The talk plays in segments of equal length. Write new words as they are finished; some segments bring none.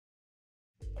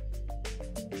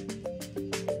Hi,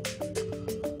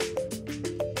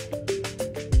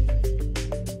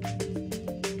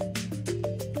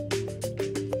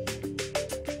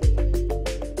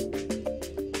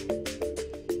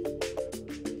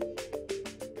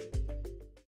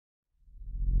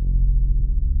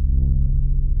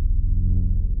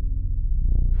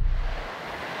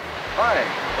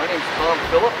 my name is Tom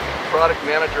Phillip, Product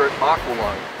Manager at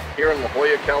Aqualung, here in La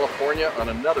Jolla, California on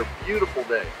another beautiful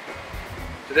day.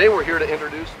 Today we're here to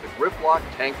introduce the Grip Lock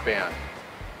Tank Band.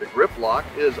 The Grip Lock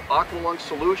is Aqualung's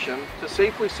solution to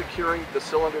safely securing the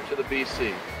cylinder to the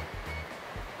BC.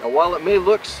 Now while it may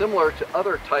look similar to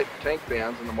other type tank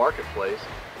bands in the marketplace,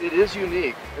 it is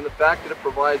unique in the fact that it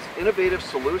provides innovative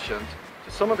solutions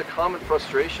to some of the common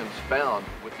frustrations found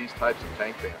with these types of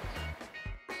tank bands.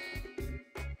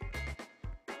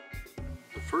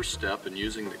 The first step in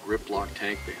using the Grip Lock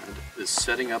tank band is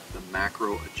setting up the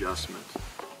macro adjustment.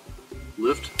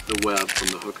 Lift the web from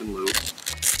the hook and loop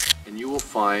and you will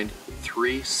find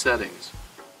 3 settings.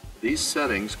 These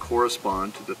settings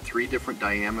correspond to the 3 different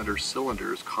diameter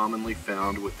cylinders commonly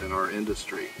found within our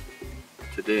industry.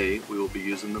 Today we will be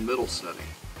using the middle setting.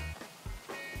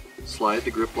 Slide the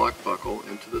Grip Lock buckle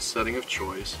into the setting of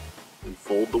choice and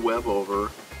fold the web over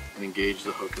and engage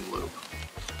the hook and loop.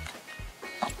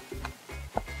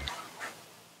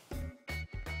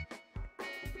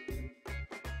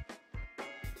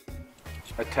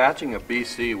 Attaching a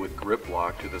BC with Grip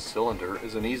Lock to the cylinder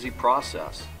is an easy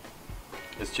process.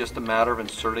 It's just a matter of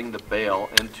inserting the bail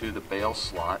into the bail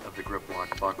slot of the Grip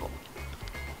Lock buckle.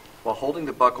 While holding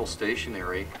the buckle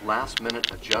stationary,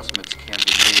 last-minute adjustments can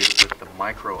be made with the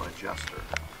micro adjuster.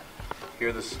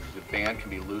 Here the band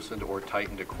can be loosened or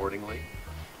tightened accordingly.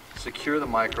 Secure the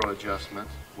micro adjustment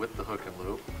with the hook and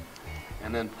loop,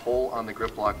 and then pull on the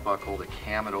Grip Lock buckle to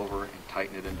cam it over and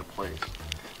tighten it into place.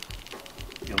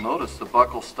 You'll notice the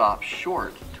buckle stops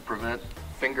short to prevent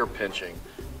finger pinching.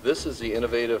 This is the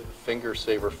innovative finger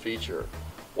saver feature.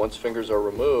 Once fingers are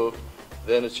removed,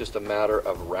 then it's just a matter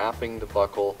of wrapping the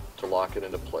buckle to lock it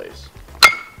into place.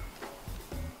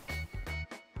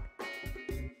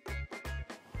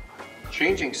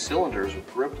 Changing cylinders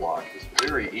with Grip Lock is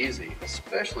very easy,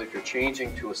 especially if you're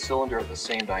changing to a cylinder of the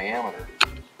same diameter,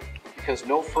 because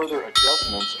no further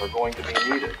adjustments are going to be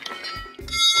needed.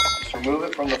 Just remove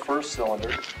it from the first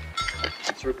cylinder,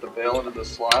 insert the bail into the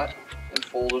slot, and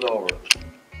fold it over.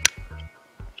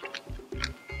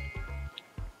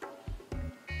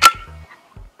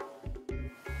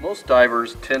 Most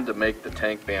divers tend to make the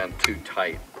tank band too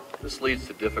tight. This leads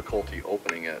to difficulty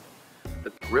opening it.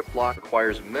 The Grip Lock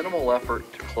requires minimal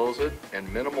effort to close it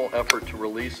and minimal effort to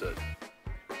release it.